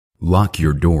Lock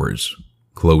your doors,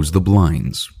 close the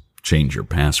blinds, change your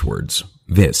passwords.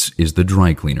 This is the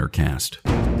Dry Cleaner Cast.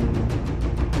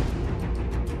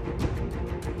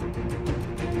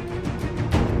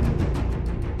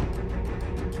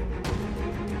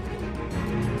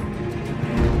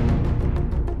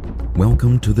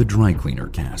 Welcome to the Dry Cleaner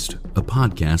Cast, a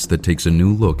podcast that takes a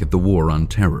new look at the war on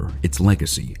terror, its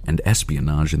legacy, and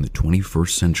espionage in the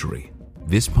 21st century.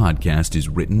 This podcast is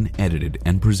written, edited,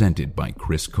 and presented by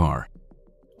Chris Carr.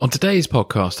 On today's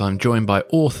podcast, I'm joined by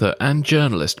author and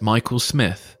journalist Michael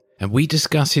Smith, and we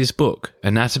discuss his book,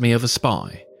 Anatomy of a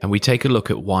Spy, and we take a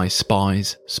look at why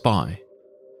spies spy.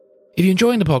 If you're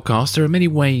enjoying the podcast, there are many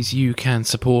ways you can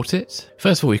support it.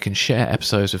 First of all, you can share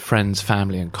episodes with friends,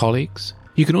 family, and colleagues.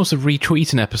 You can also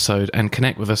retweet an episode and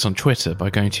connect with us on Twitter by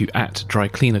going to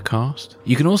 @DryCleanerCast.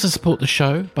 You can also support the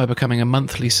show by becoming a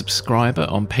monthly subscriber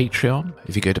on Patreon.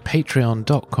 If you go to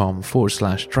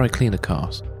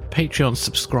patreon.com/DryCleanerCast. Patreon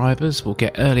subscribers will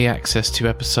get early access to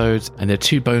episodes, and there are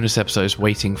 2 bonus episodes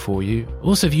waiting for you.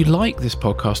 Also, if you like this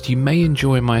podcast, you may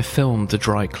enjoy my film, The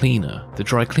Dry Cleaner. The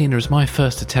Dry Cleaner is my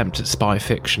first attempt at spy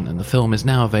fiction, and the film is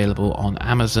now available on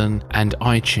Amazon and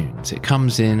iTunes. It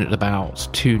comes in at about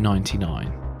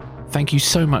 $2.99. Thank you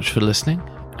so much for listening,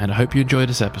 and I hope you enjoy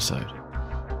this episode.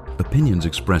 Opinions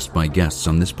expressed by guests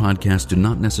on this podcast do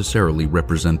not necessarily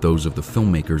represent those of the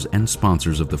filmmakers and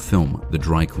sponsors of the film, The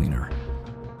Dry Cleaner.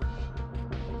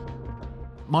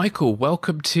 Michael,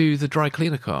 welcome to the Dry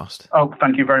Cleaner Cast. Oh,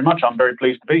 thank you very much. I'm very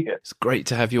pleased to be here. It's great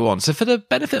to have you on. So for the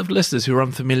benefit of listeners who are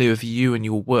unfamiliar with you and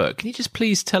your work, can you just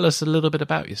please tell us a little bit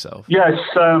about yourself? Yes,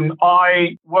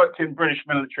 I worked in British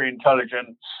military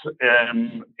intelligence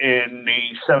in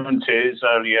the 70s,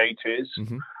 early 80s.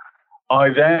 Mm-hmm. I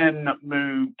then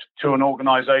moved to an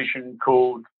organisation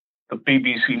called the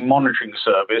BBC Monitoring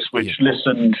Service, which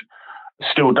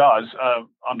still does,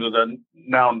 under the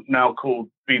now called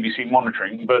BBC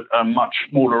Monitoring, but a much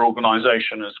smaller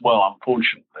organisation as well,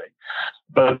 unfortunately.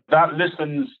 But that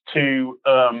listens to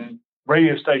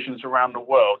radio stations around the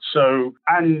world,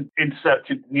 and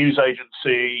intercepted news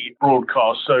agency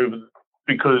broadcasts over,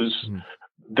 because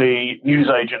the news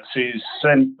agencies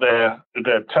sent their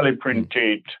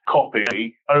teleprinted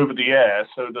copy over the air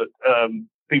so that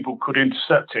people could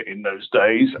intercept it in those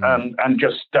days and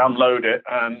just download it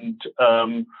and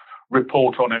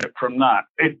report on it from that.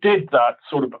 It did that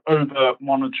sort of over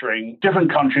monitoring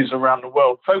different countries around the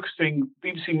world, focusing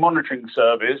BBC Monitoring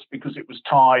Service because it was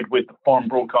tied with the Foreign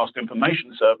Broadcast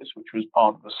Information Service, which was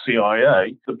part of the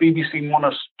CIA. The BBC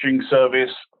Monitoring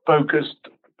Service focused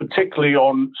particularly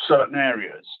on certain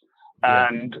areas,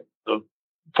 and the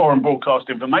Foreign Broadcast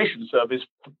Information Service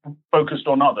focused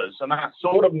on others. And that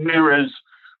sort of mirrors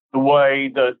the way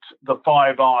that the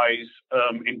Five Eyes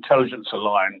intelligence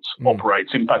alliance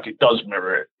operates. In fact, it does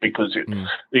mirror it, because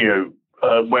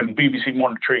when BBC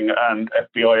Monitoring and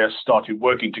FBIS started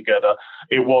working together,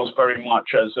 it was very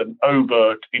much as an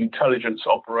overt intelligence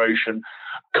operation,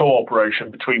 cooperation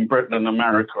between Britain and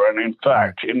America. And in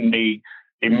fact, in the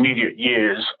immediate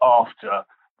years after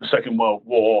the Second World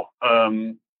War,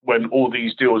 when all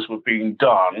these deals were being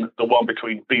done, the one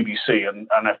between BBC and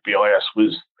FBIS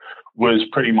was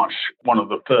pretty much one of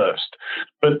the first.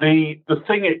 But the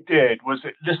thing it did was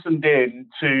it listened in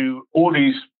to all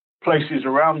these places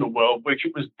around the world which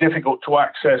it was difficult to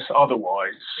access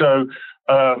otherwise. So,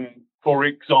 for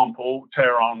example,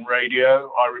 Tehran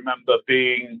radio, I remember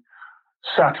being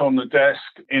sat on the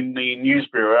desk in the news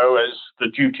bureau as the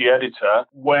duty editor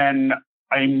when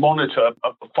a monitor,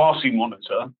 a Farsi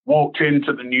monitor, walked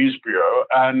into the news bureau,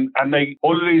 and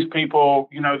all of these people,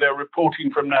 they're reporting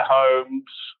from their homes.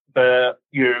 Their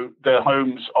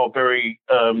homes are very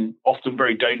often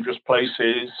very dangerous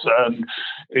places, and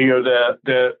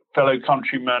their fellow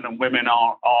countrymen and women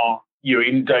are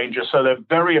in danger. So they're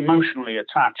very emotionally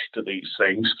attached to these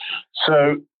things.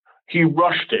 So he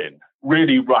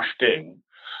really rushed in,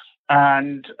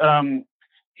 and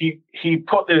he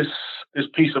put this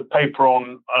piece of paper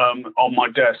on my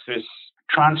desk, this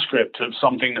transcript of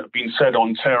something that had been said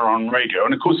on Tehran radio.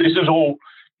 And of course, this is all,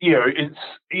 it's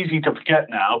easy to forget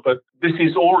now, but this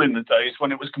is all in the days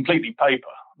when it was completely paper,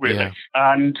 really. Yeah.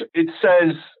 And it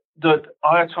says that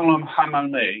Ayatollah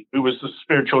Khamenei, who was the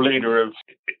spiritual leader of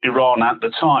Iran at the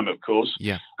time, of course,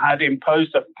 had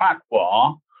imposed a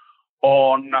fatwa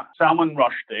on Salman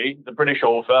Rushdie, the British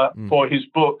author, for his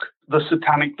book, The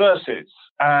Satanic Verses.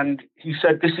 And he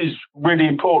said, this is really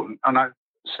important. And I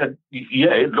said,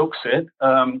 yeah, it looks it.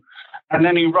 And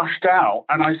then he rushed out,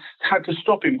 and I had to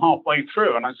stop him halfway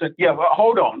through. And I said, yeah, but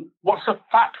hold on, what's a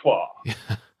fatwa?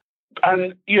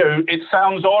 And, it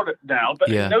sounds odd now, but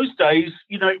in those days,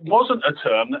 it wasn't a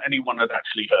term that anyone had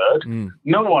actually heard.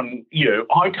 No one,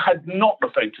 I had not the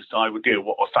faintest idea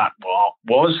what a fatwa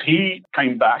was. He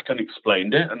came back and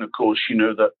explained it. And of course,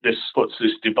 that this puts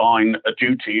this divine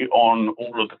duty on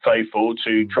all of the faithful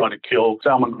to try to kill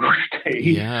Salman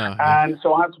Rushdie. Yeah. And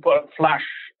so I had to put a flash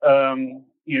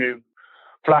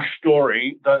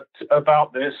story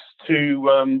about this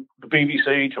to the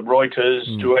BBC, to Reuters,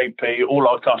 to AP, all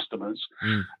our customers,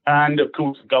 and of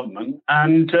course the government.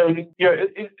 And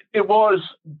it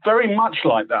was very much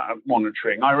like that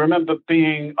monitoring. I remember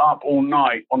being up all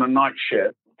night on a night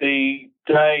shift the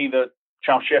day that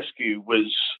Ceausescu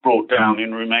was brought down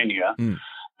in Romania.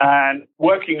 And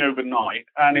working overnight,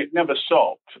 and it never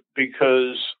stopped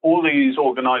because all these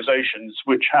organizations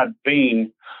which had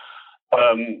been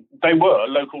they were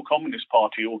local Communist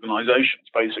Party organizations,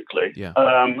 basically,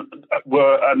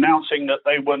 were announcing that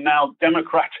they were now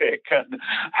democratic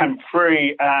and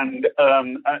free and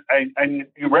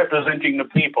representing the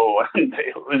people. And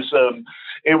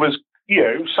it was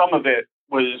some of it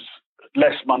was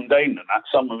less mundane than that.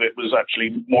 Some of it was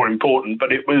actually more important,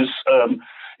 but it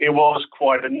was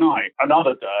quite a night.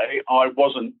 Another day, I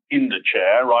wasn't in the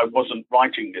chair. I wasn't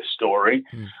writing this story.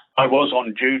 I was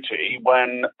on duty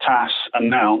when TASS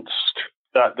announced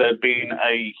that there'd been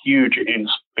a huge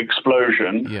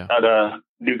explosion at a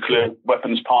nuclear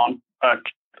weapons plant at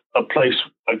a place,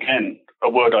 again, a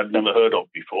word I'd never heard of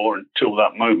before until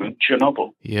that moment,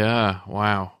 Chernobyl. Yeah,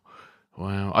 wow.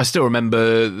 I still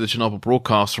remember the Chernobyl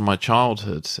broadcast from my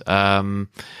childhood.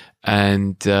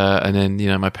 And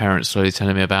then, my parents slowly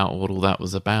telling me about what all that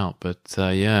was about. But,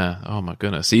 oh my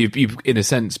goodness. So you've in a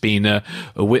sense, been a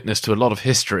witness to a lot of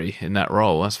history in that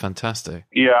role. That's fantastic.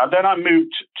 Yeah. Then I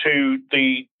moved to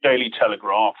the Daily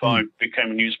Telegraph. I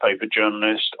became a newspaper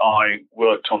journalist. I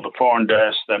worked on the foreign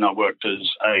desk. Then I worked as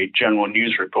a general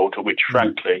news reporter, which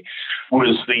frankly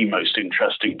was the most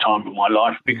interesting time of my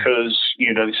life because,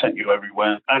 they sent you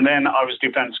everywhere. And then I was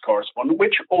defense correspondent,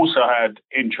 which also had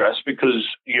interest because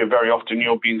very often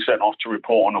you're being sent off to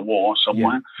report on a war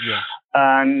somewhere. Yeah.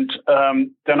 And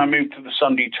then I moved to the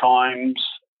Sunday Times.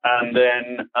 And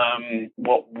then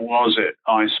what was it?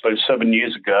 I suppose 7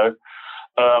 years ago,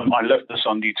 I left the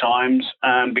Sunday Times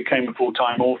and became a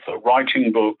full-time author,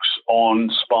 writing books on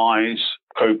spies,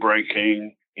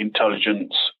 code-breaking,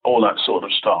 intelligence, all that sort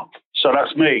of stuff. So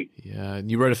that's me. Yeah, and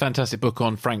you wrote a fantastic book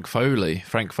on Frank Foley.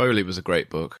 Frank Foley was a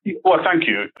great book. Well, thank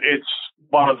you. It's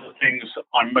one of the things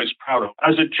I'm most proud of.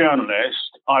 As a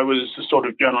journalist, I was the sort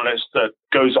of journalist that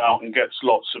goes out and gets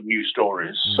lots of new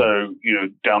stories. So,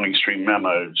 Downing Street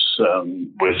Memos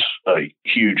was a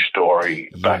huge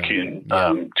story back in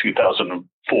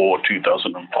 2004,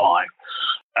 2005.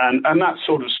 And that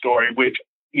sort of story, which,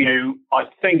 I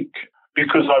think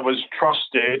because I was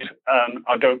trusted, and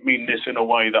I don't mean this in a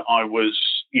way that I was,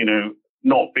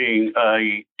 not being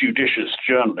a judicious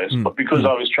journalist, but because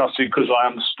I was trusted, because I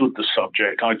understood the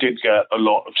subject, I did get a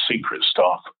lot of secret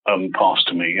stuff passed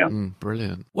to me.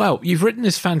 Brilliant. Well, you've written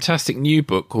this fantastic new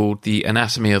book called The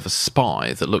Anatomy of a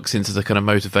Spy that looks into the kind of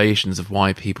motivations of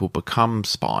why people become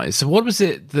spies. So what was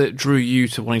it that drew you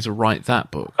to wanting to write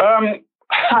that book?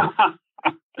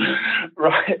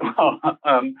 Right. Well,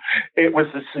 it was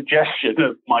the suggestion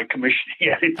of my commissioning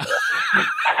editor.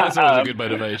 That's always a good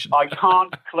motivation. I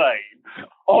can't claim,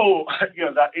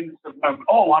 that instant moment,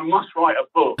 I must write a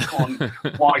book on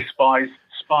why spies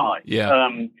spy. Yeah.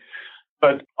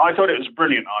 But I thought it was a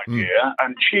brilliant idea.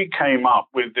 And she came up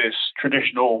with this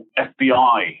traditional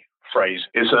FBI phrase.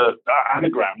 It's an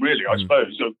anagram, really, I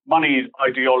suppose, of money,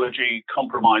 ideology,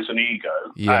 compromise, and ego.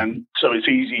 Yeah. And so it's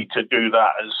easy to do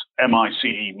that as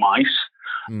MICE, mice.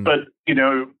 But,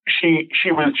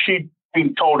 she'd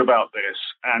been told about this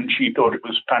and she thought it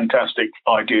was a fantastic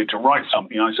idea to write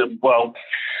something. I said, well,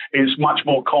 it's much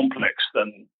more complex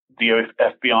than the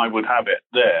FBI would have it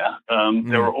there.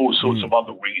 There are all sorts of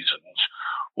other reasons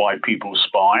why people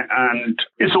spy. And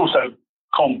it's also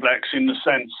complex in the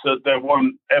sense that there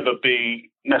won't ever be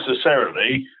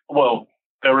necessarily, well,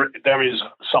 there is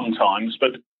sometimes,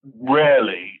 but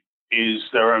rarely is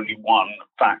there only one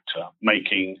factor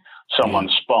making someone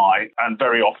spy. And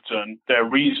very often their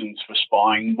reasons for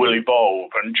spying will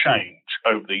evolve and change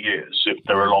over the years if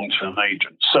they're a long-term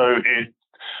agent. So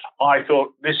I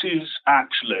thought this is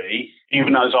actually,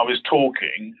 even as I was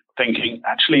talking, thinking,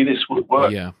 actually, this would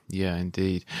work. Yeah,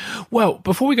 indeed. Well,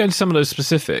 before we go into some of those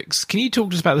specifics, can you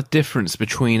talk to us about the difference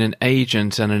between an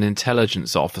agent and an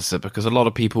intelligence officer? Because a lot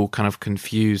of people kind of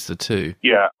confuse the two.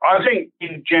 Yeah, I think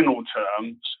in general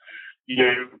terms,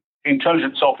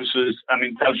 intelligence officers and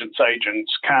intelligence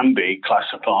agents can be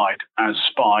classified as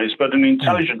spies, but an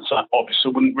intelligence officer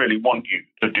wouldn't really want you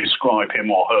to describe him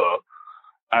or her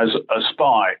as a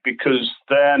spy because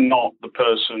they're not the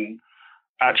person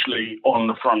actually on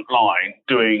the front line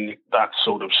doing that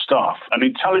sort of stuff. An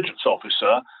intelligence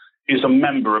officer is a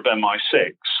member of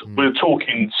MI6. We're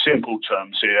talking simple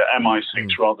terms here,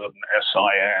 MI6 rather than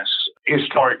SIS.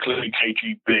 Historically,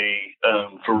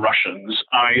 KGB for Russians.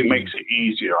 It makes it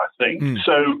easier, I think.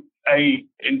 So a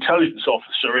intelligence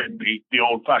officer in the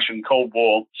old-fashioned Cold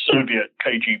War Soviet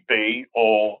KGB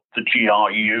or the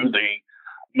GRU, the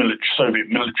Soviet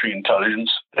military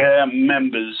intelligence, they're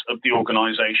members of the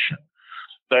organization.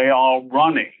 They are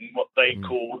running what they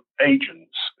call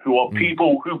agents, who are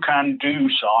people who can do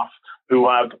stuff, who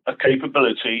have a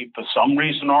capability for some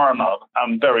reason or another,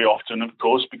 and very often, of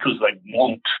course, because they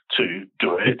want to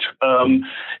do it,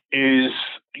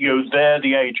 they're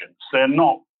the agents.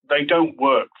 They don't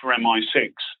work for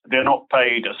MI6. They're not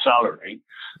paid a salary.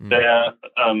 They're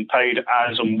paid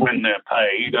as and when they're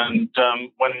paid, and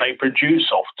when they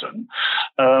produce often.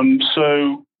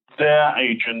 So they're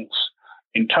agents.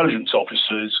 Intelligence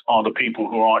officers are the people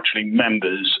who are actually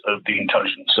members of the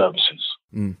intelligence services.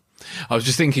 I was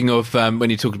just thinking of, when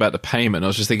you talked about the payment, I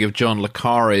was just thinking of John le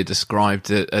Carré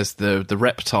described it as the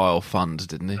reptile fund,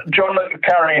 didn't he? John le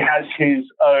Carré has his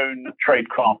own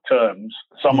tradecraft terms,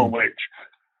 some of which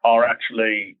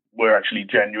were actually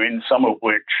genuine, some of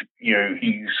which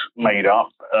he's made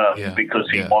up because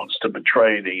he wants to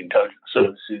betray the intelligence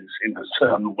services in a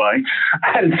certain way,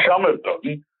 and some of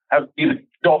them have been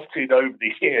adopted over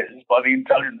the years by the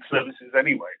intelligence services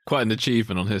anyway. Quite an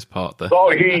achievement on his part there.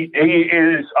 Oh, he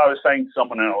is. I was saying to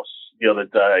someone else the other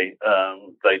day,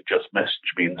 they just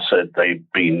messaged me and said they'd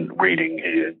been reading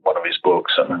one of his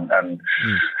books, and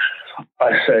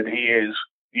I said he is,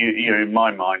 in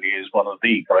my mind, he is one of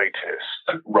the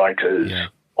greatest writers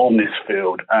on this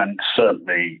field, and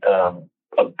certainly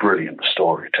a brilliant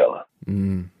storyteller.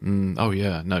 Oh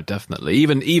yeah, no, definitely.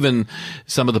 Even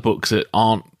some of the books that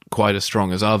aren't quite as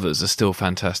strong as others are still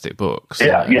fantastic books.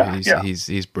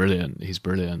 He's brilliant. He's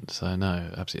brilliant. So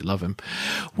no, absolutely love him.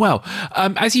 Well,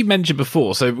 as you mentioned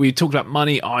before, so we talked about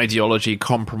money, ideology,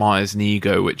 compromise, and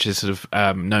ego, which is sort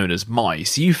of known as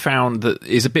MICE. You found that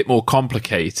is a bit more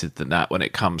complicated than that when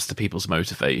it comes to people's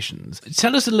motivations.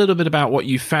 Tell us a little bit about what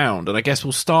you found, and I guess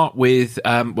we'll start with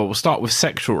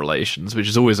sexual relations, which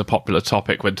is always a popular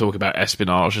topic when talking about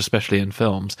espionage, especially in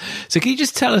films. So can you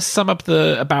just tell us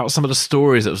about some of the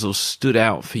stories that sort of stood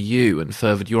out for you and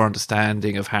furthered your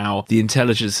understanding of how the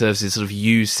intelligence services sort of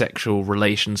use sexual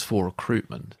relations for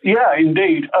recruitment? Yeah,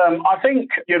 indeed. I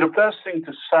think the first thing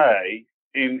to say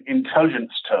in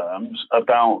intelligence terms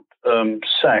about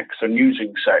sex and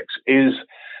using sex is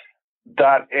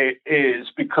that it is,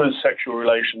 because sexual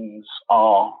relations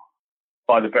are,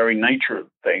 by the very nature of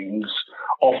things,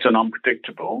 often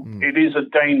unpredictable, it is a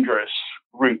dangerous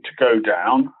route to go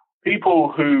down.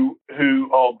 People who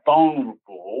are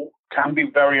vulnerable can be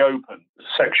very open to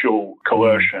sexual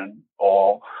coercion,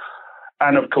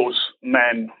 and of course,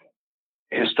 men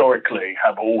historically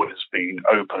have always been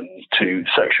open to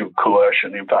sexual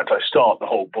coercion. In fact, I start the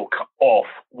whole book off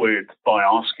by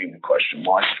asking the question,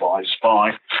 why spy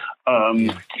spy?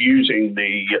 Using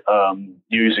the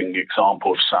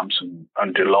example of Samson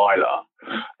and Delilah.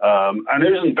 And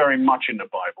there isn't very much in the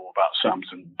Bible about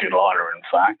Samson and Delilah, in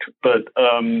fact, but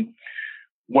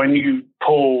when you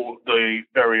pull the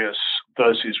various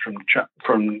verses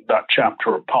from that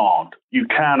chapter apart, you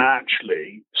can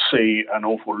actually see an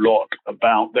awful lot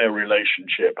about their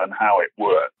relationship and how it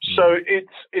works. So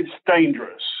it's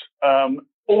dangerous.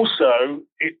 Also,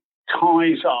 it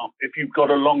ties up, if you've got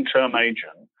a long-term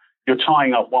agent, you're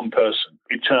tying up one person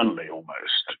eternally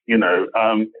almost,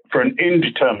 for an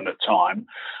indeterminate time.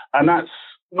 And that's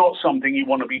not something you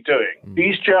want to be doing.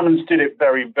 These Germans did it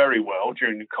very, very well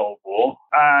during the Cold War.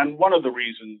 And one of the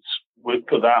reasons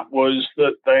for that was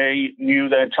that they knew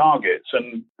their targets.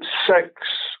 And sex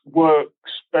works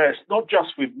best, not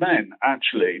just with men,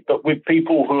 actually, but with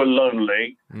people who are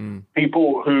lonely,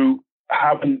 people who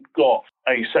haven't got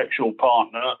a sexual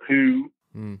partner, who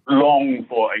long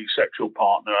for a sexual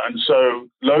partner. And so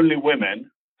lonely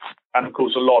women, and of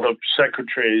course a lot of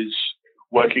secretaries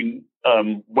working,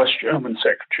 West German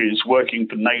secretaries working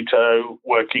for NATO,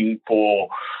 working for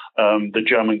the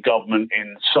German government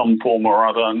in some form or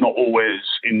other, not always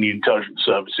in the intelligence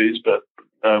services, but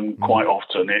quite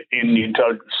often in the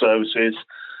intelligence services,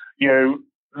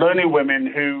 lonely women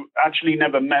who actually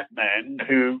never met men,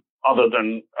 who, other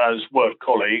than as work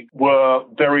colleagues, were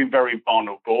very, very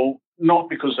vulnerable, not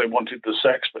because they wanted the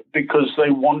sex, but because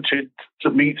they wanted to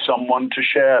meet someone to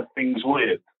share things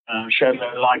with. share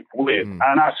their life with.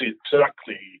 And that's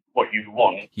exactly what you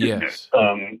want, isn't yes.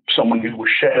 it? Someone who will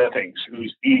share things,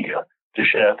 who's eager to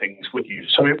share things with you.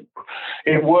 So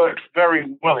it worked very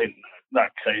well in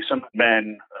that case. And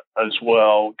men as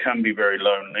well can be very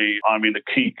lonely. I mean, the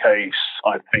key case,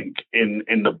 I think,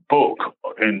 in the book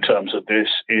in terms of this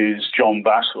is John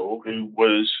Vassall, who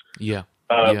was...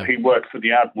 He worked for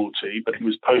the Admiralty, but he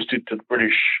was posted to the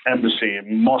British Embassy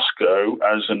in Moscow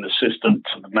as an assistant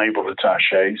to the naval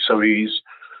attaché. So he's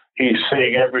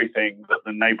seeing everything that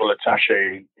the naval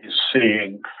attaché is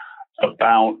seeing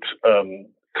about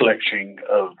collecting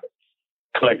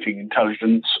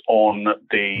intelligence on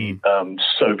the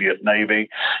Soviet Navy.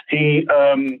 He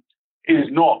is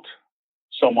not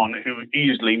someone who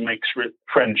easily makes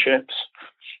friendships.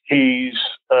 He's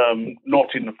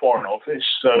not in the Foreign Office,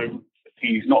 so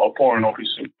he's not a Foreign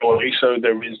Office employee. So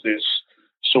there is this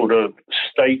sort of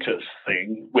status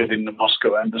thing within the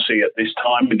Moscow embassy at this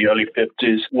time in the early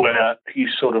 50s, where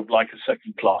he's sort of like a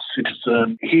second-class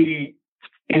citizen. He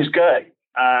is gay,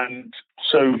 and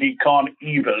so he can't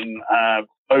even have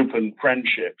open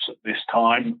friendships at this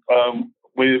time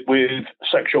with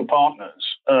sexual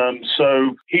partners.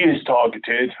 So he is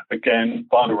targeted, again,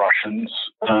 by the Russians,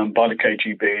 by the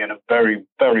KGB, in a very,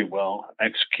 very well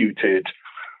executed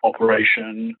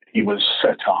operation. He was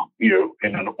set up, in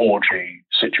an orgy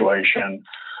situation.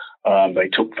 They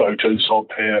took photos of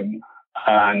him,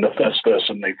 and the first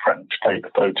person they threatened to take the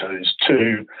photos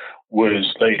to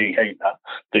was Lady Hayter,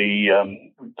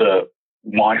 the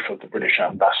wife of the British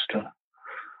ambassador,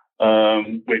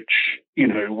 which,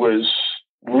 was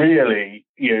really,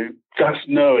 just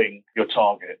knowing your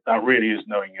target. That really is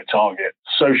knowing your target.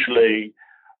 Socially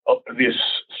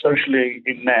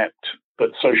inept,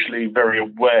 but socially very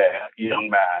aware young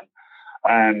man.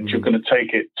 And you're going to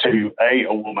take it to a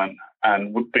woman,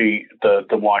 and would be the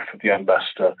wife of the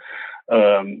ambassador,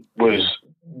 was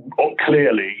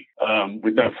clearly,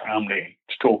 with no family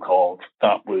to talk of,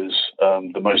 that was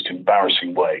the most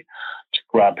embarrassing way to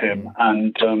grab him.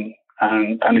 And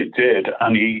it did,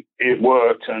 and it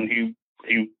worked, and he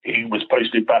was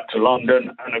posted back to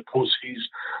London, and of course he's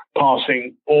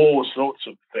passing all sorts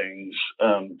of things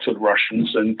to the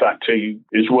Russians. In fact, he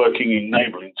is working in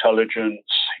naval intelligence.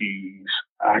 He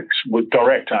acts with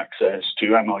direct access to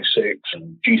MI6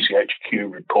 and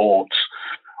GCHQ reports,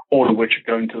 all of which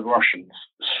are going to the Russians.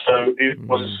 So it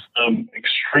was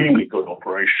extremely good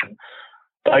operation,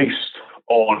 based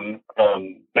on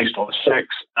sex,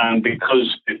 and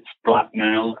because it's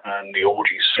blackmail and the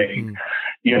orgy scene,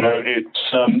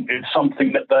 it's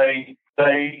something that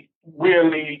they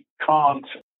really can't.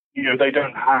 They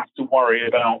don't have to worry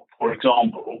about. For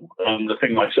example, the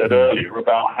thing I said earlier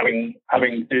about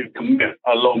having to commit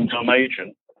a long-term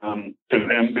agent to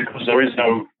him, because there is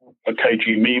no a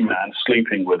KGB man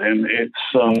sleeping with him. It's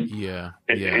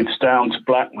down to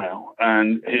blackmail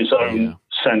and his own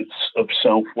sense of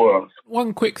self-worth.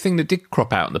 One quick thing that did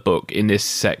crop out in the book in this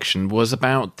section was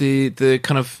about the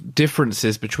kind of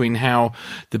differences between how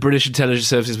the British intelligence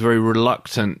service is very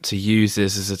reluctant to use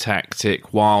this as a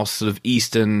tactic, while sort of the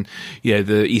Eastern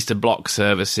Bloc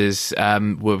services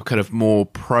were kind of more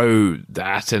pro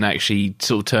that and actually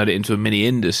sort of turned it into a mini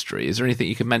industry. Is there anything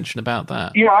you can mention about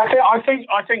that? Yeah, I think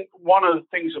one of the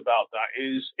things about that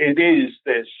is it is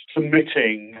this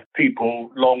committing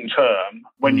people long term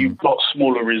when you've got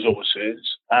smaller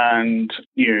resources, and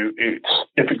it's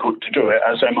difficult to do it,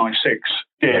 as MI6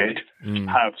 did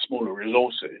have smaller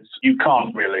resources. You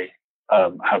can't really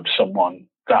have someone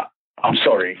that, I'm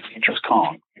sorry, you just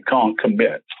can't. You can't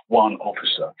commit one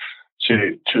officer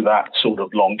to that sort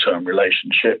of long-term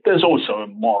relationship. There's also a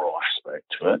moral aspect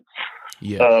to it.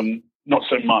 Yeah. Not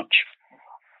so much,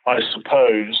 I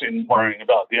suppose, in worrying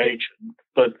about the agent,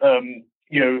 but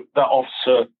that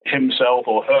officer himself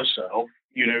or herself,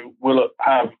 will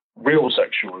have real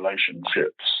sexual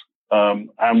relationships,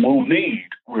 and will need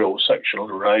real sexual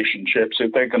relationships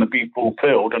if they're going to be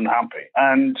fulfilled and happy.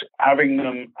 And having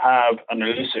them have an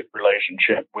illicit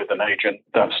relationship with an agent,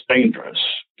 that's dangerous,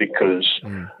 because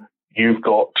you've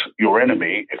got your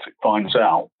enemy, if it finds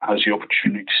out, has the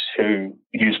opportunity to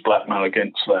use blackmail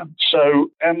against them.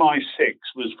 So MI6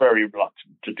 was very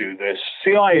reluctant to do this.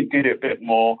 CIA did it a bit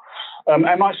more.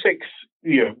 MI6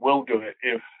 will do it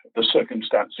if the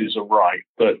circumstances are right,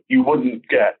 but you wouldn't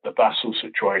get the Vassall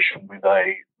situation with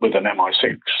an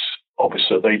MI6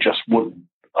 officer. They just wouldn't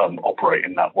operate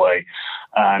in that way.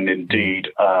 And indeed,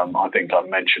 I think I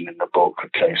mentioned in the book a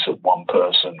case of one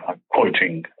person, I'm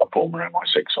quoting a former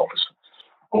MI6 officer,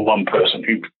 or one person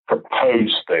who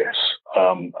proposed this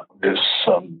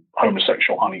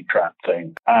homosexual honey trap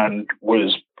thing, and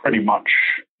was pretty much,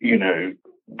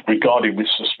 regarded with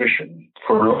suspicion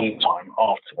for a long time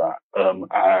after that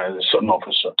as an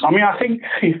officer. I mean, I think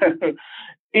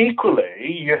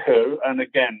equally, and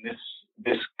again,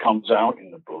 this comes out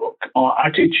in the book, our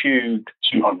attitude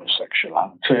to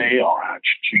homosexuality, our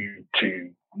attitude to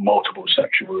multiple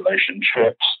sexual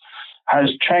relationships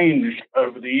has changed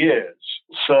over the years.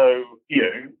 So,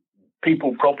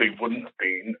 people probably wouldn't have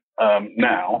been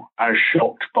now as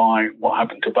shocked by what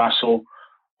happened to Basil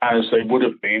as they would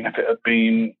have been if it had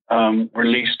been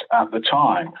released at the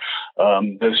time.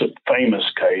 There's a famous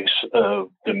case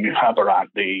of the Mukhabarat,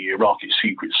 the Iraqi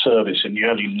Secret Service in the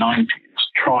early 90s,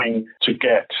 trying to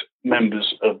get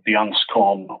members of the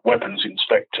UNSCOM weapons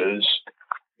inspectors,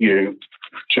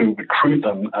 to recruit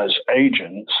them as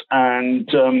agents. And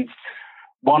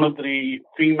one of the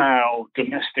female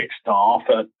domestic staff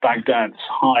at Baghdad's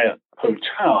Hyatt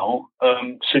Hotel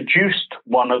seduced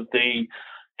one of the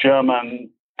German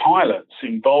pilots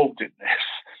involved in this.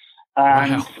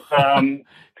 And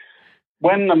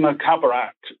when the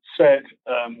Mukhabarat said,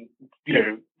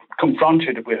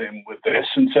 confronted with him with this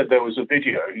and said there was a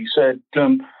video, he said,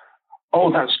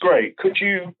 "Oh, that's great. Could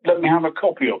you let me have a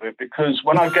copy of it? Because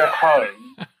when I get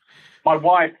home, my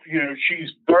wife,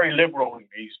 she's very liberal in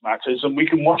these matters, and we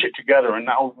can watch it together, and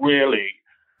that'll really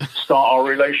start our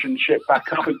relationship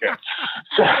back up again."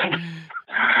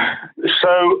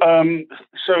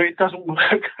 So it doesn't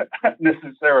work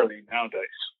necessarily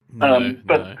nowadays.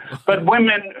 But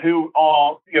women who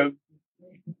are,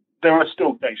 there are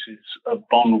still cases of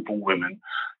vulnerable women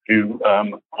who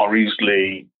are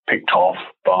easily picked off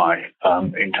by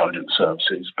intelligence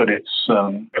services. But it's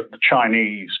the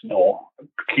Chinese, more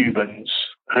Cubans,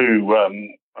 who,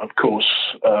 of course,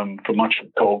 for much of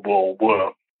the Cold War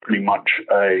were pretty much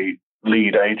a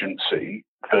lead agency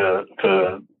for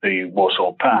the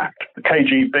Warsaw Pact. The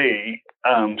KGB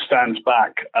stands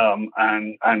back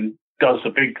and does the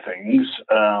big things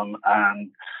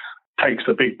and takes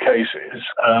the big cases,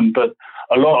 but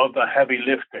a lot of the heavy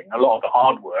lifting, a lot of the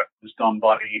hard work was done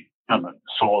by the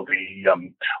Germans or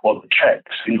the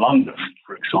Czechs in London,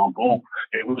 for example.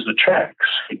 It was the Czechs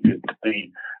who did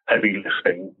the heavy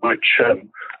lifting, which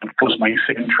of course makes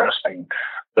it interesting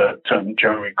that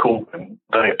Jeremy Corbyn,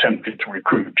 they attempted to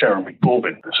recruit Jeremy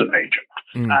Corbyn as an agent.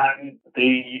 And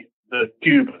the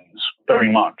Cubans, very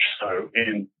much so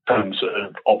in terms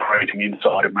of operating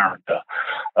inside America,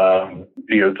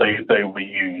 they were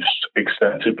used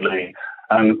extensively,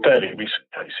 and fairly recent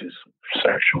cases of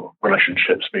sexual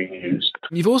relationships being used.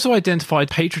 You've also identified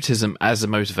patriotism as a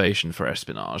motivation for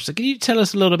espionage. So can you tell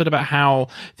us a little bit about how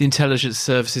the intelligence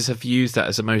services have used that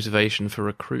as a motivation for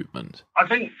recruitment? I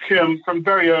think from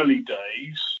very early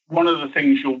days, one of the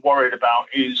things you're worried about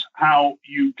is how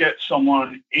you get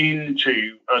someone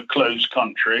into a closed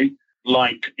country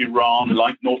like Iran,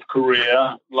 like North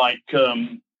Korea, like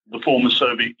the former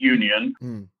Soviet Union,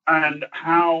 and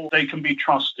how they can be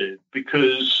trusted,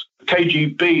 because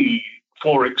KGB,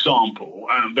 for example,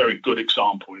 and a very good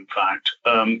example, in fact,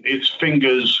 its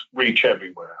fingers reached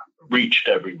everywhere,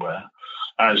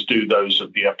 as do those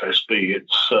of the FSB,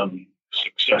 its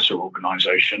successor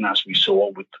organization, as we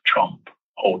saw with the Trump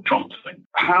thing.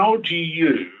 How do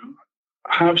you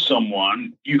have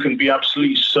someone you can be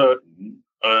absolutely certain,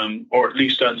 or at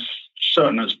least as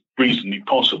certain as reasonably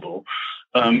possible,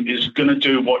 is going to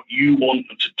do what you want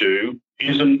them to do,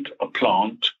 isn't a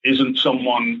plant, isn't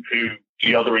someone who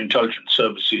the other intelligence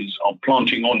services are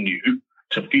planting on you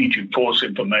to feed you false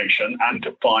information and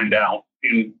to find out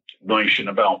information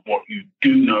about what you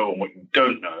do know and what you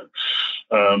don't know,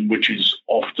 which is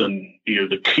often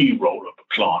the key role of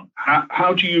a plant.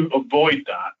 How do you avoid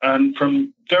that? And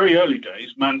from very early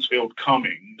days, Mansfield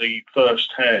Cumming, the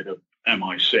first head of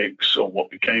MI6, or what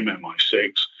became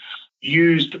MI6,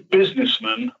 used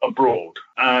businessmen abroad.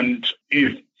 And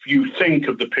if you think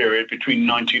of the period between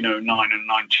 1909 and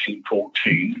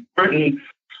 1914, Britain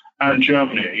and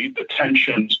Germany, the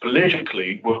tensions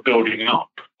politically were building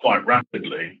up quite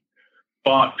rapidly.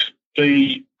 But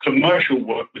the commercial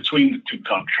work between the two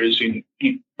countries, in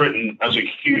Britain as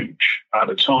a huge,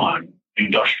 at a time,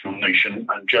 industrial nation,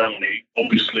 and Germany,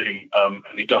 obviously an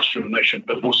industrial nation,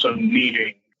 but also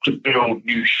needing to build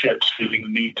new ships, feeling the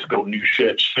need to build new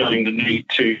ships, feeling the need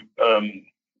to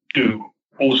do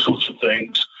all sorts of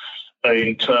things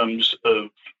in terms of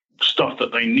stuff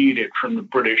that they needed from the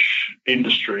British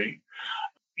industry.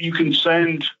 You can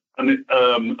send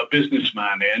a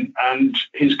businessman in and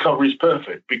his cover is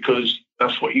perfect because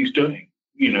that's what he's doing,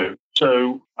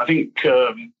 So I think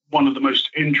one of the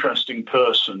most interesting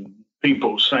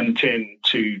people sent in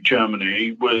to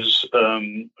Germany was a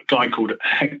guy called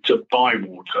Hector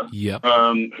Bywater,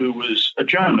 who was a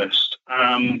journalist.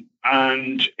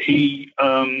 and he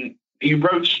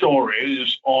wrote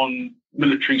stories on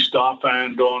military stuff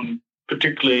and on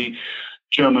particularly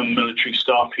German military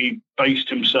stuff. He based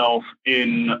himself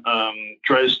in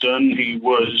Dresden. He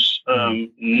was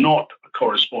not a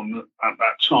correspondent at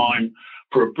that time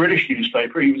for a British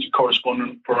newspaper. He was a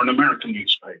correspondent for an American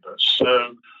newspaper.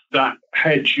 So that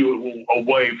hedged you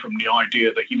away from the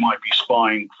idea that he might be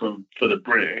spying for the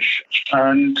British.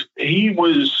 And he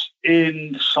was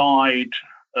inside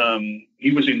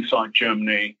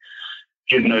Germany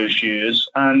in those years,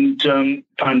 and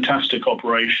fantastic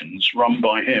operations run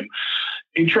by him.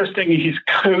 Interestingly, his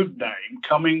code name,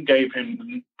 Cumming gave him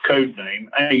the code name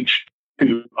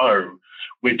H2O,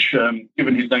 which,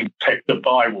 given his name, Hector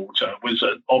Bywater, was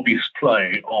an obvious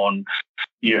play on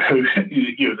the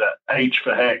H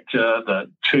for Hector, the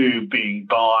 2 being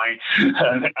by,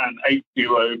 and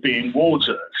H2O being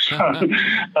water. So,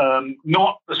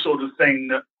 not the sort of thing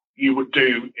that you would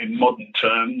do in modern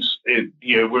terms.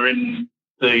 We're in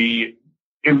the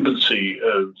infancy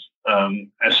of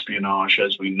espionage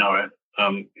as we know it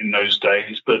in those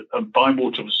days, but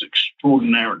Bywater was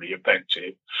extraordinarily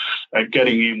effective at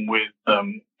getting in with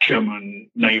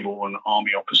German naval and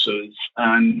army officers,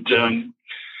 and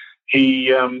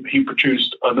he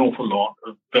produced an awful lot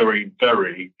of very,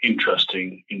 very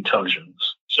interesting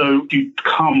intelligence. So you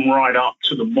come right up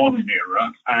to the modern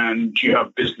era, and you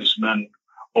have businessmen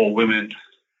or women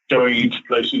going into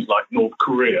places like North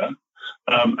Korea.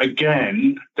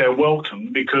 Again, they're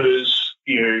welcome because,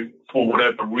 for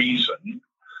whatever reason,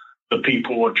 the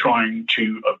people are trying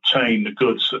to obtain the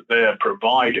goods that they're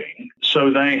providing. So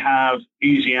they have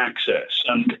easy access.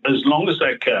 And as long as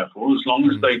they're careful, as long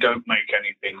as they don't make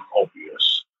anything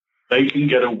obvious, they can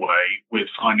get away with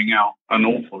finding out an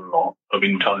awful lot of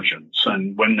intelligence.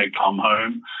 And when they come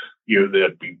home,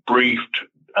 they'll be briefed.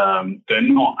 They're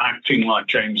not acting like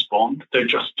James Bond. They're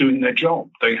just doing their job.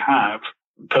 They have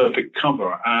perfect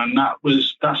cover. And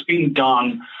that's been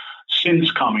done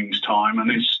since Cummings' time, and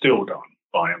it's still done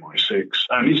by MI6,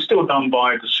 and it's still done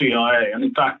by the CIA. And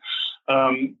in fact,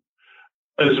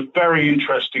 there's a very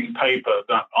interesting paper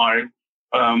that I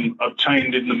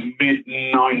obtained in the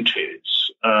mid-90s,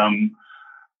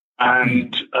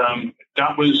 and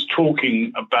that was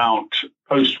talking about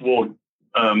post-war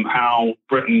how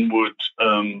Britain would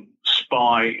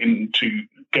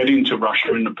get into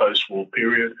Russia in the post-war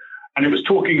period. And it was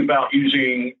talking about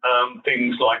using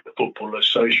things like the Football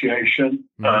Association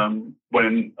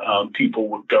when people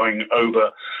were going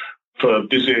over for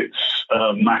visits,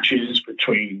 matches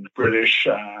between British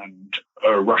and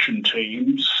Russian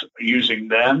teams, using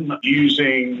them,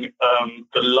 using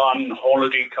the Lunn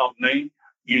Holiday Company,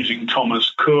 using Thomas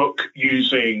Cook,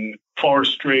 using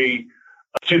forestry,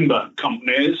 timber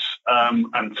companies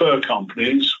and fur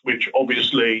companies, which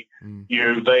obviously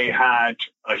they had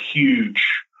a huge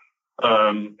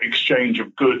exchange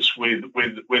of goods with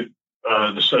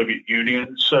the Soviet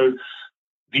Union. So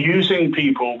using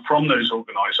people from those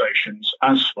organizations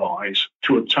as spies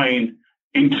to obtain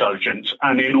intelligence,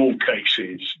 and in all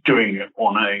cases doing it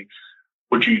on a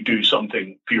would you do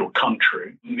something for your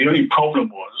country? The only problem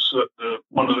was that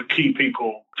one of the key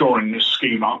people drawing this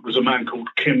scheme up was a man called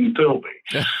Kim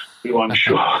Philby, who I'm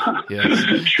sure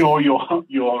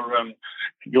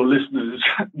your listeners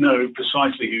know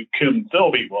precisely who Kim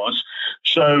Philby was.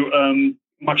 So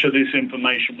much of this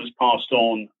information was passed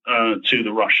on to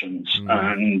the Russians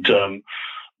and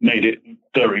made it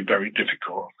very, very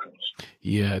difficult, of course.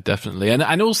 Yeah, definitely.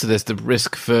 And also there's the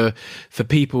risk for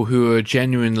people who are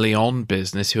genuinely on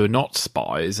business, who are not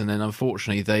spies, and then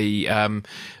unfortunately they are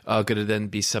going to then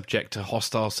be subject to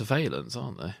hostile surveillance,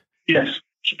 aren't they? Yes.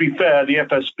 To be fair, the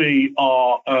FSB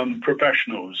are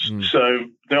professionals, so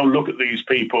they'll look at these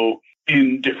people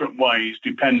in different ways,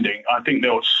 depending. I think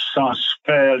they'll suss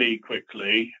fairly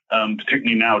quickly,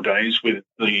 particularly nowadays with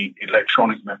the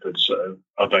electronic methods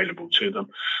available to them,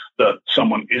 that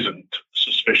someone isn't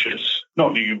suspicious.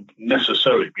 Not that you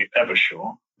necessarily be ever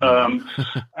sure,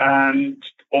 and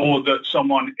or that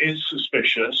someone is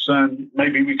suspicious, and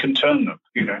maybe we can turn them.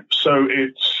 So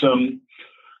it's.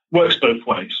 Works both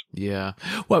ways. Yeah.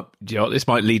 Well, this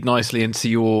might lead nicely into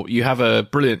you have a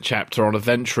brilliant chapter on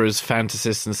adventurers,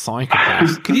 fantasists and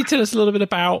psychopaths. Could you tell us a little bit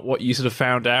about what you sort of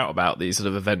found out about these sort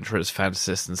of adventurers,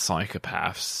 fantasists and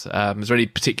psychopaths? Is there any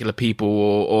particular people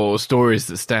or stories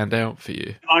that stand out for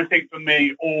you? I think for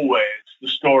me, always the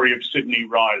story of Sidney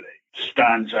Riley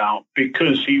stands out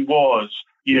because he was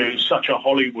such a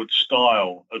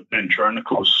Hollywood-style adventurer. And, of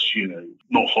course,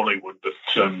 not Hollywood, but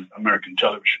American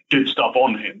television did stuff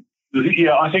on him.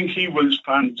 Yeah, I think he was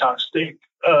fantastic.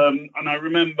 And I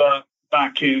remember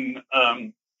back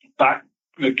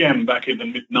again, back in the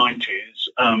mid-90s,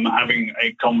 having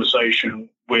a conversation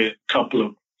with a couple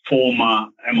of former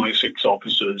MI6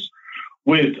 officers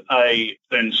with a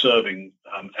then serving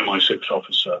MI6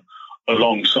 officer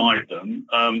alongside them.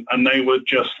 And they were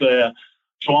just there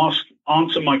to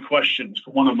answer my questions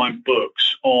for one of my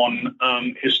books on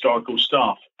historical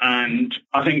stuff. And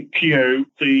I think,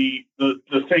 the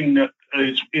thing that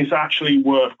is actually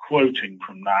worth quoting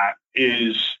from that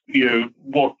is,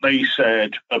 what they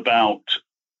said about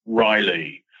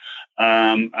Riley.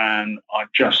 And I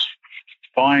just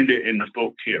find it in the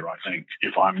book here, I think,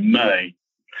 if I may.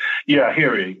 Yeah,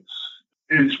 here he is.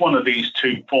 It's one of these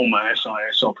two former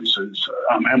SIS officers,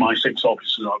 MI6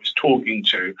 officers I was talking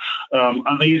to.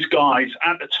 And these guys,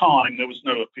 at the time, there was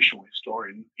no official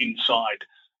historian inside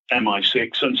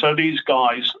MI6. And so these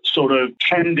guys sort of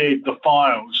tended the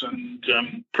files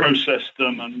and processed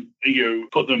them and,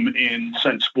 put them in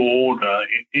sensible order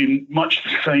in much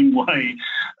the same way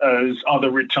as other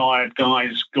retired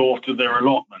guys go after their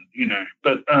allotment,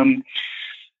 But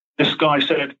this guy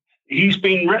said, he's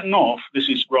been written off, this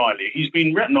is Riley, he's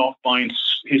been written off by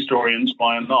historians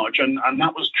by and large, and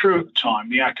that was true at the time.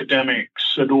 The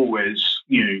academics had always,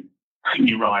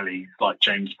 Riley, like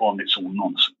James Bond, it's all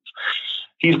nonsense.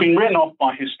 He's been written off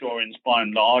by historians by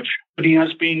and large, but he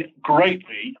has been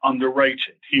greatly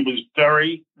underrated. He was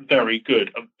very, very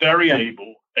good, a very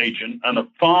able agent and a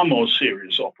far more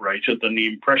serious operator than the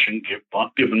impression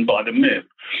given by the myth.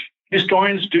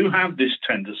 Historians do have this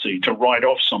tendency to write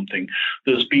off something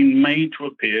that has been made to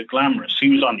appear glamorous. He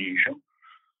was unusual,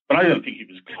 but I don't think he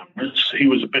was glamorous. He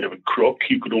was a bit of a crook,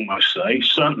 you could almost say,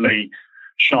 certainly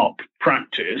sharp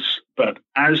practice, but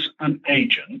as an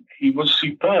agent, he was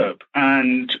superb.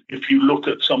 And if you look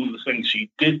at some of the things he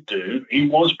did do, he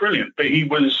was brilliant, but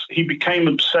he became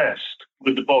obsessed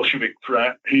with the Bolshevik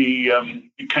threat. He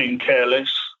became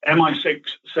careless. MI6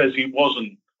 says he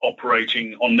wasn't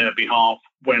operating on their behalf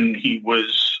when he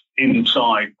was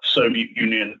inside the Soviet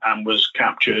Union and was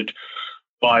captured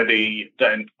by the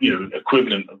then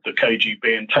equivalent of the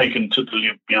KGB and taken to the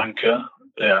Lubyanka,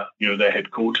 their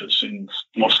headquarters in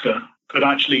Moscow. But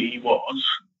actually he was,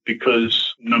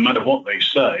 because no matter what they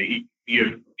say,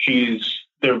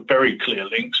 there are very clear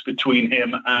links between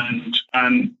him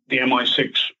and the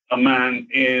MI6, a man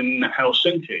in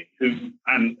Helsinki,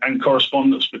 and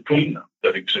correspondence between them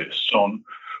that exists on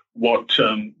what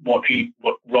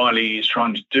Riley is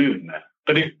trying to do in there.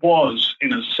 But it was,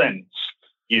 in a sense,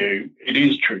 it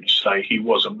is true to say he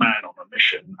was a man on a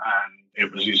mission, and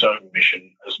it was his own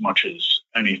mission as much as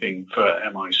anything for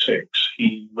MI6.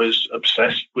 He was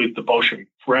obsessed with the Bolshevik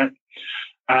threat,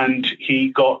 and he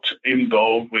got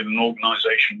involved with an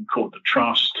organization called the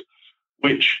Trust,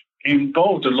 which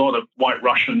involved a lot of White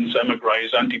Russians,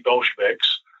 emigres,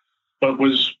 anti-Bolsheviks, but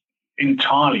was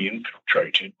entirely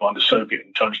infiltrated by the Soviet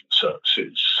intelligence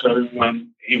services. So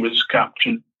he was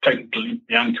captured, taken to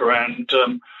Lubyanka,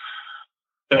 and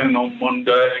then on one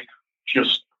day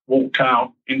just walked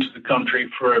out into the country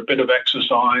for a bit of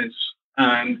exercise,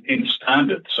 and in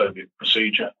standard Soviet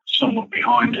procedure, someone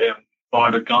behind him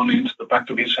fired a gun into the back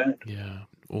of his head. Yeah,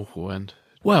 awful end.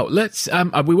 Well, let's.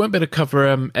 We won't be able to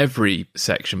cover every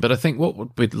section, but I think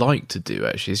what we'd like to do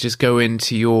actually is just go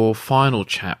into your final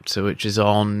chapter, which is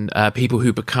on people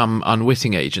who become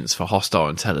unwitting agents for hostile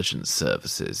intelligence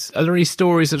services. Are there any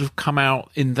stories that have come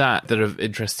out in that are of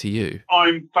interest to you?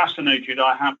 I'm fascinated,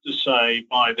 I have to say,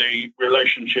 by the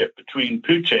relationship between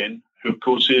Putin, who of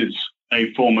course is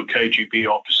a former KGB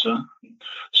officer,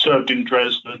 served in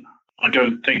Dresden. I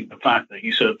don't think the fact that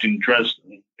he served in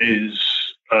Dresden is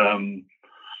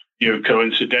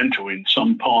coincidental in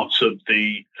some parts of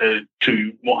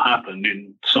to what happened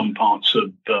in some parts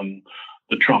of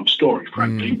the Trump story,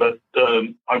 frankly. But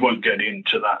I won't get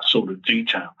into that sort of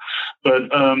detail. But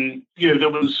there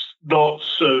was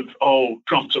lots of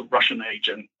Trump's a Russian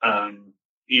agent,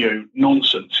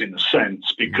 nonsense in a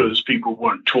sense, because people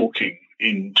weren't talking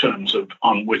in terms of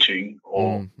unwitting,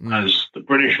 or as the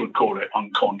British would call it,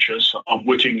 unconscious.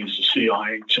 Unwitting is a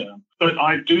CIA term. But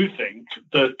I do think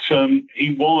that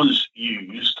he was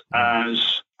used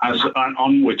as an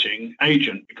unwitting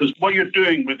agent, because what you're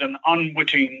doing with an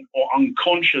unwitting or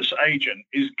unconscious agent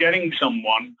is getting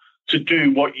someone to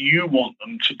do what you want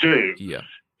them to do. Yeah.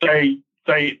 They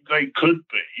could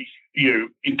be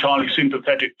entirely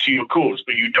sympathetic to your cause,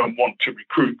 but you don't want to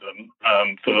recruit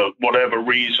them for whatever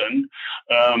reason,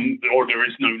 or there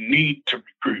is no need to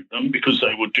recruit them because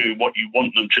they will do what you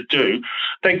want them to do.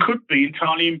 They could be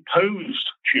entirely imposed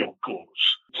to your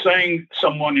cause. Saying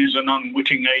someone is an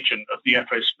unwitting agent of the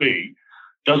FSB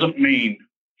doesn't mean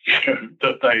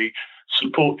that they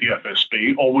support the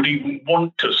FSB or would even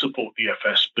want to support the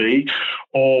FSB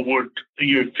or would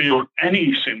feel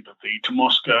any sympathy to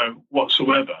Moscow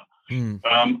whatsoever.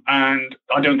 And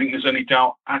I don't think there's any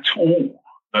doubt at all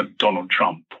that Donald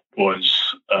Trump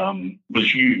was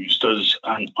used as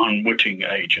an unwitting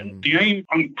agent. The aim,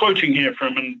 I'm quoting here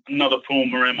from another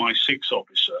former MI6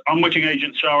 officer, unwitting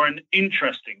agents are an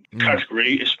interesting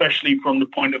category, especially from the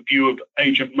point of view of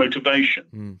agent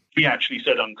motivation. He actually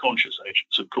said unconscious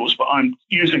agents, of course, but I'm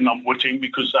using unwitting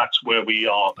because that's where we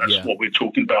are. That's what we're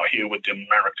talking about here with the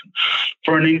American.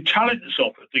 For an intelligence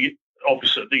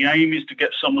officer, the aim is to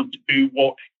get someone to do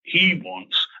what he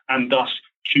wants and thus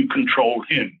to control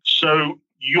him. So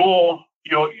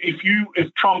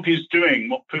if Trump is doing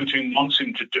what Putin wants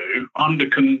him to do under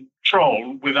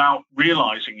control without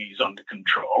realizing he's under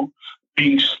control,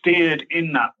 being steered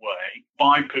in that way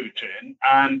by Putin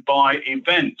and by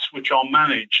events which are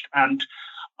managed. And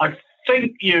I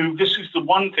think this is the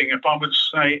one thing, if I would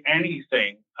say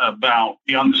anything about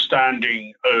the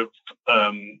understanding of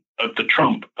the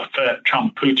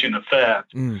Trump-Putin affair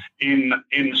in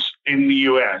the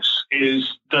US,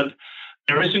 is that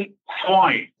there isn't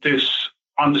quite this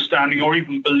understanding or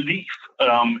even belief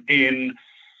in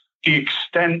the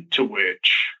extent to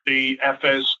which the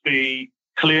FSB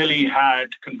clearly had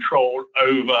control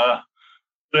over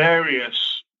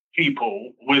various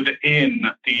people within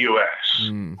the US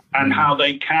and how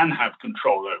they can have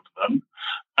control over them,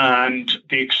 and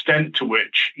the extent to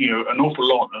which an awful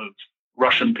lot of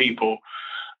Russian people,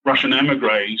 Russian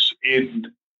emigres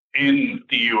in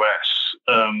the US,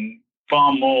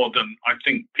 far more than I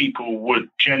think people would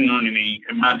genuinely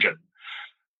imagine,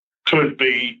 could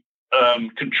be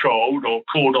controlled or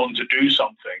called on to do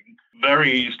something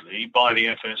very easily by the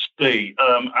FSB.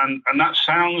 And that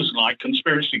sounds like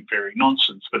conspiracy theory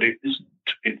nonsense, but it isn't.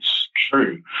 It's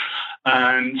true.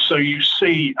 And so you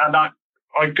see, and I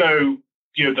go,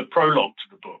 the prologue to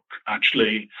the book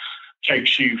actually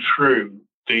takes you through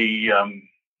the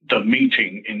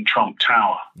meeting in Trump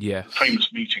Tower. Yes.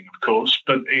 Famous meeting, of course,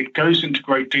 but it goes into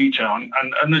great detail.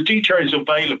 And the detail is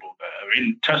available there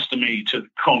in testimony to the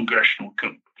congressional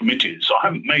committees. I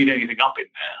haven't made anything up in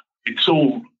there. It's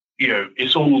all,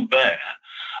 it's all there.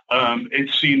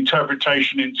 It's the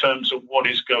interpretation in terms of what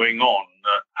is going on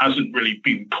that hasn't really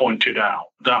been pointed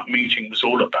out. That meeting was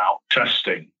all about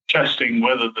testing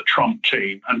whether the Trump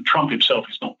team, and Trump himself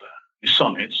is not there. His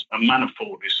son is, and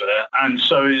Manafort is there, and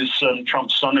so is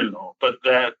Trump's son-in-law. But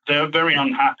they're very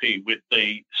unhappy with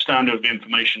the standard of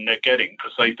information they're getting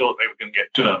because they thought they were going to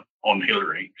get dirt on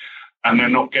Hillary, and they're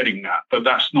not getting that. But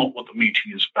that's not what the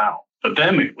meeting is about. For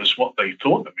them, it was what they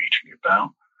thought the meeting was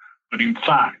about. But in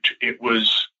fact, it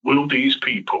was, will these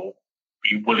people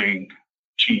be willing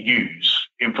to use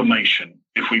information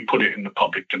if we put it in the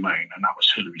public domain? And that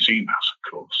was Hillary's emails,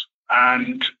 of course.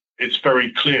 And it's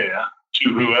very clear to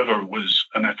whoever was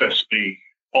an FSB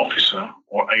officer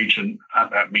or agent at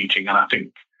that meeting, and I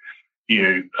think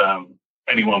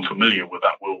anyone familiar with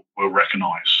that will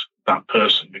recognise that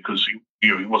person because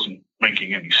he wasn't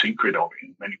making any secret of it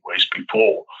in many ways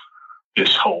before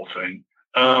this whole thing.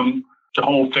 The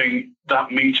whole thing,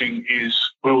 that meeting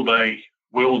is, will they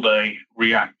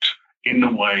react in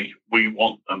the way we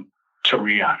want them to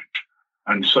react?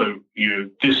 And so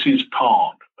this is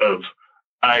part of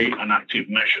an active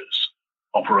measures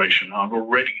operation. I've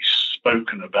already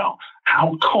spoken about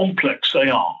how complex they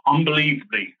are,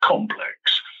 unbelievably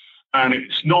complex. And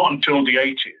it's not until the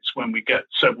 80s when we get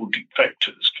several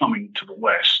defectors coming to the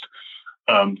West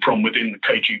from within the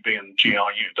KGB and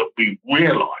GRU that we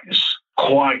realise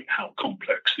quite how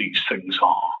complex these things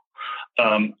are.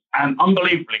 And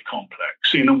unbelievably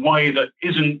complex in a way that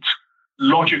isn't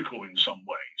logical in some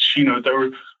ways.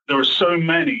 There are so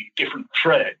many different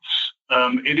threads.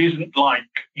 It isn't like,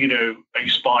 a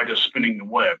spider spinning the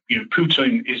web.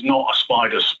 Putin is not a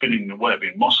spider spinning the web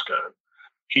in Moscow.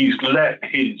 He's let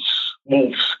his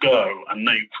wolves go, and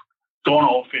they've gone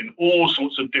off in all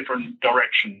sorts of different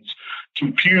directions,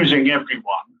 confusing everyone,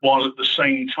 while at the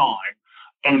same time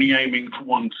only aiming for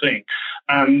one thing.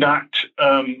 And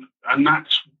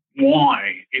that's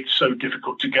why it's so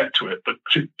difficult to get to it. But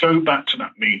to go back to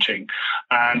that meeting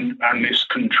and this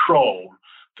control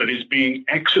that is being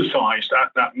exercised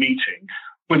at that meeting,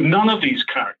 with none of these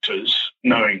characters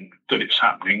knowing that it's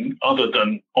happening, other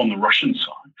than on the Russian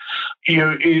side,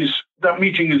 is that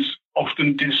meeting is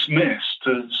often dismissed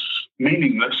as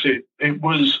meaningless. It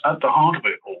was at the heart of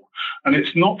it all. And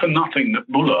it's not for nothing that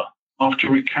Mueller, after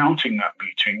recounting that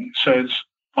meeting, says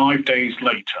 5 days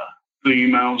later, the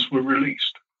emails were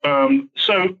released.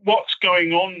 So what's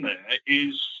going on there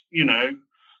is,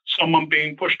 someone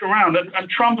being pushed around. And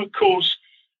Trump, of course,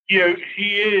 he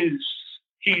is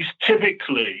he's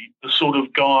typically the sort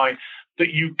of guy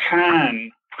that you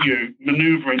can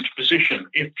maneuver into position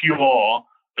if you are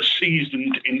a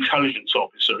seasoned intelligence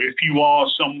officer, if you are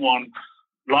someone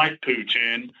like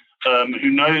Putin who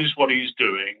knows what he's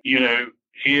doing.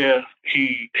 Here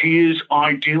he is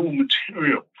ideal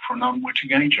material for an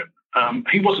unwitting agent.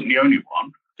 He wasn't the only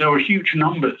one. There were huge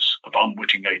numbers of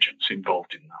unwitting agents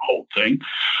involved in the whole thing.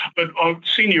 But a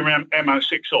senior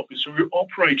MI6 officer who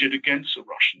operated against the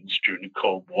Russians during the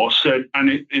Cold War said,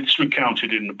 and it's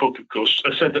recounted in the book, of course,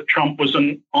 said that Trump was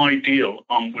an ideal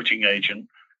unwitting agent,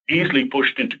 easily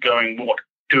pushed into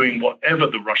doing whatever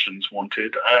the Russians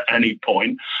wanted at any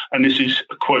point. And this is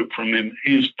a quote from him: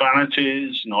 his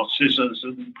vanities,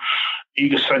 narcissism,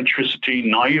 egocentricity,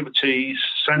 naivety,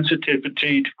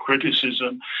 sensitivity to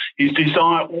criticism, his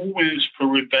desire always for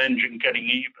revenge and getting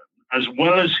even, as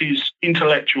well as his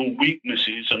intellectual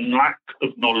weaknesses and lack of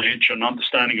knowledge and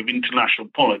understanding of international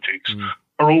politics,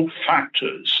 are all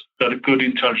factors that a good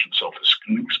intelligence officer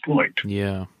can exploit.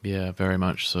 Yeah, very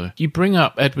much so. You bring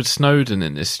up Edward Snowden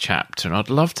in this chapter, and I'd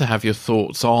love to have your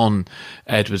thoughts on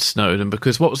Edward Snowden,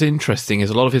 because what was interesting is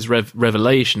a lot of his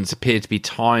revelations appeared to be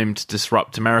timed to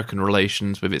disrupt American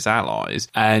relations with its allies.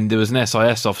 And there was an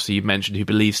SIS officer you mentioned who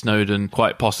believed Snowden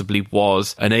quite possibly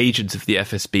was an agent of the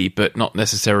FSB, but not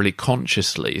necessarily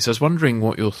consciously. So I was wondering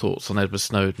what your thoughts on Edward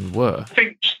Snowden were. I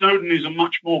think Snowden is a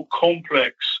much more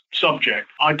complex subject.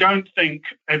 I don't think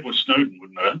Edward Snowden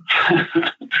would know.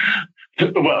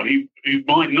 Well, he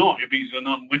might not if he's an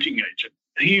unwitting agent.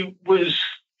 He was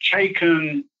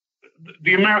taken,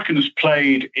 the Americans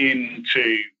played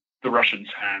into the Russians'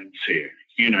 hands here.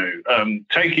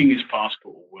 Taking his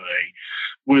passport away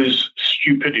was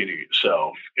stupidity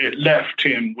itself. It left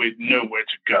him with nowhere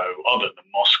to go other than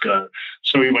Moscow,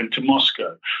 so he went to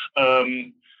Moscow.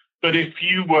 But if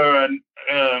you were an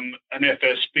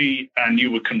FSB and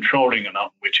you were controlling an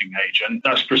unwitting agent,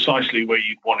 that's precisely where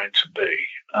you'd want it to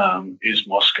be, is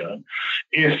Moscow.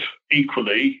 If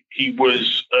equally he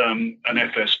was an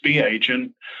FSB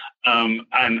agent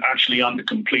and actually under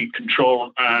complete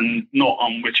control and not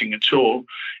unwitting at all,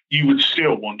 you would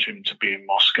still want him to be in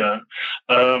Moscow.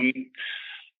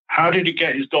 How did he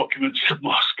get his documents to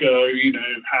Moscow?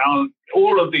 How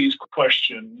all of these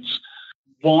questions.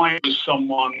 Why was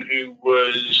someone who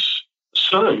was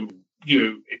so,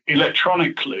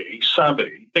 electronically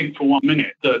savvy think for 1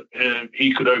 minute that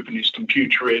he could open his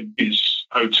computer in his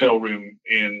hotel room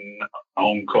in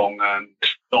Hong Kong and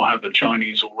not have the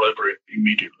Chinese all over it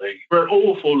immediately? There are an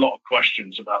awful lot of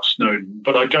questions about Snowden,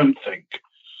 but I don't think,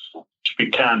 to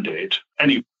be candid,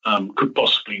 anyone could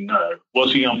possibly know.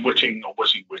 Was he unwitting or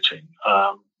was he witting?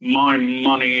 My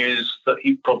money is that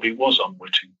he probably was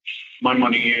unwitting. My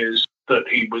money is that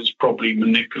he was probably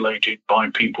manipulated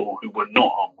by people who were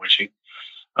not unwitting,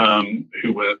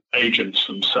 who were agents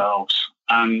themselves,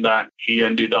 and that he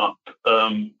ended up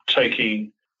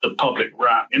taking the public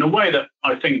rap in a way that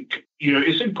I think,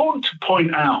 it's important to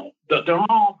point out that there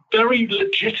are very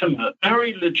legitimate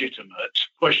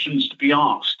questions to be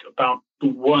asked about the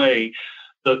way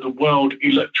that the world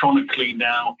electronically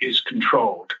now is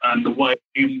controlled and the way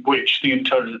in which the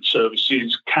intelligence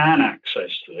services can access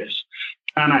this,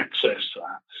 can access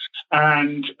that.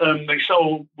 And they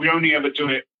say, we only ever do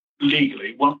it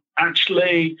legally. Well,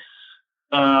 actually,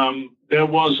 there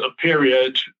was a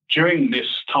period during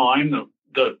this time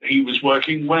that he was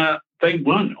working where they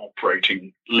weren't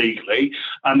operating legally,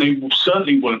 and they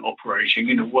certainly weren't operating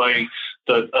in a way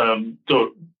that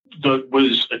that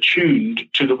was attuned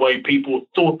to the way people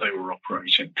thought they were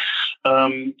operating.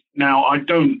 Now, I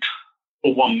don't,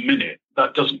 for 1 minute,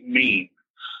 that doesn't mean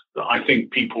that I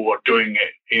think people are doing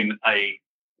it in a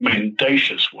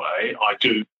mendacious way. I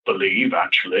do believe,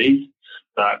 actually,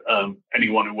 that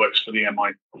anyone who works for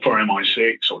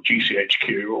MI6 or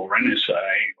GCHQ or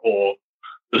NSA or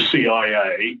the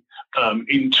CIA,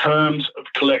 in terms of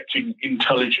collecting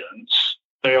intelligence,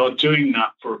 they are doing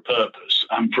that for a purpose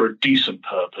and for a decent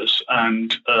purpose.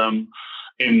 And on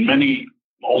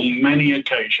many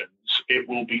occasions, it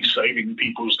will be saving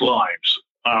people's lives.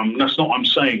 That's not what I'm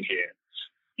saying here.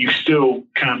 You still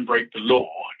can break the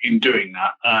law in doing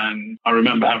that. And I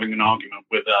remember having an argument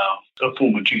with a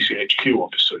former GCHQ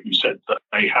officer who said that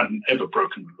they hadn't ever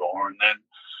broken the law. And then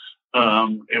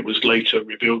it was later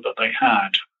revealed that they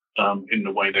had in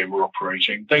the way they were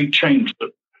operating. They changed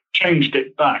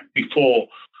it back before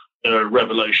the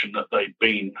revelation that they'd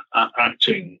been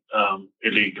acting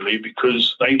illegally,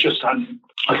 because they just hadn't,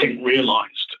 I think,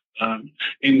 realized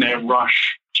in their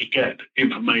rush to get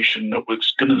information that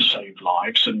was going to save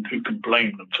lives, and who can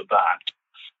blame them for that,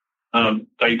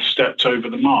 they'd stepped over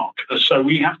the mark. So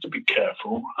we have to be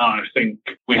careful. I think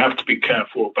we have to be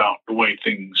careful about the way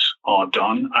things are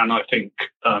done. And I think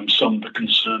some of the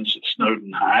concerns that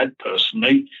Snowden had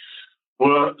personally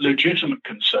were legitimate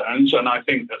concerns. And I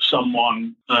think that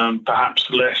someone perhaps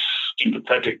less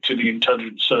sympathetic to the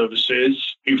intelligence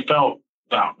services who felt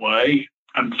that way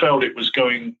and felt it was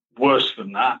going worse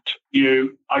than that,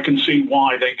 I can see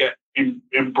why they get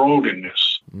embroiled in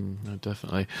this. No,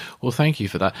 definitely. Well, thank you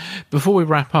for that. Before we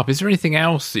wrap up, is there anything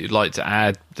else that you'd like to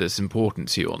add that's important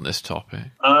to you on this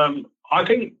topic? I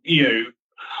think,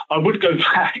 I would go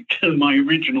back to my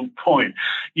original point.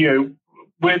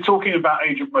 We're talking about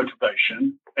agent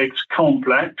motivation. It's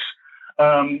complex.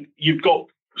 You've got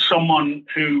someone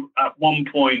who at one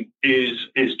point is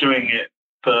doing it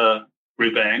for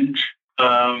revenge.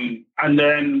 And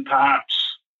then perhaps,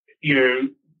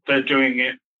 they're doing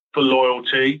it for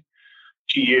loyalty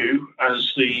to you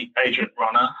as the agent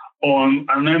runner.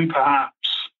 And then perhaps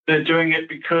they're doing it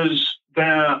because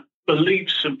their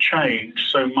beliefs have changed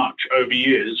so much over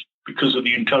years because of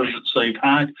the intelligence they've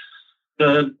had.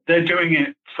 They're doing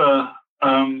it for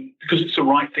because it's the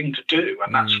right thing to do.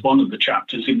 And that's one of the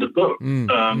chapters in the book.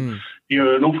 An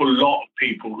awful lot of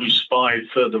people who spied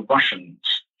for the Russians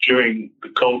during the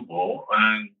Cold War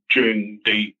and during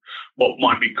what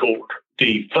might be called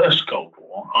the First Cold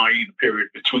War, i.e. the period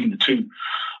between the two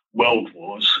world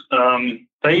wars,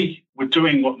 they were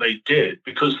doing what they did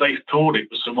because they thought it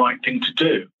was the right thing to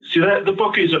do. See, the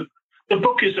book is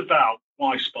about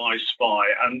why spies spy,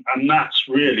 and that's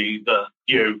really that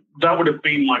would have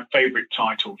been my favourite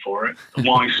title for it,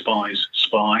 Why Spies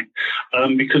Spy,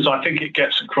 because I think it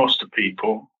gets across to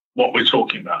people what we're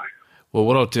talking about. Well,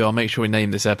 what I'll do, I'll make sure we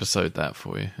name this episode that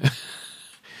for you.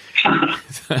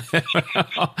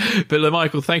 But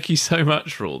Michael, thank you so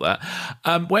much for all that.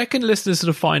 Where can listeners sort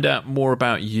of find out more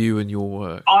about you and your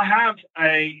work? I have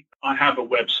a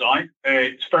website.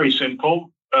 It's very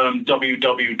simple.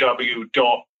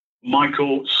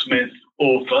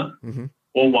 www.michaelsmithauthor,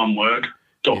 all one word,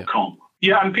 .com.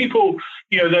 Yeah, and people,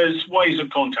 there's ways of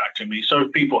contacting me. So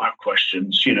if people have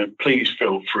questions, please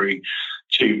feel free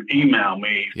to email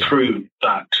me through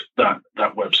that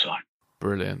website.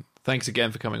 Brilliant. Thanks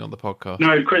again for coming on the podcast.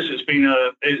 No, Chris, it's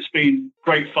been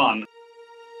great fun.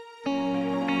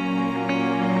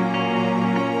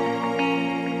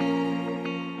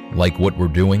 Like what we're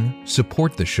doing?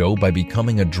 Support the show by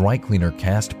becoming a Dry Cleaner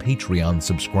Cast Patreon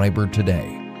subscriber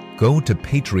today. Go to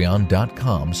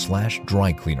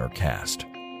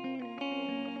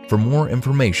patreon.com/drycleanercast. For more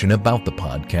information about the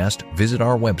podcast, visit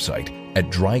our website at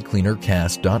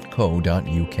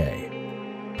drycleanercast.co.uk.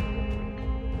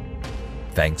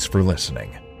 Thanks for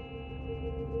listening.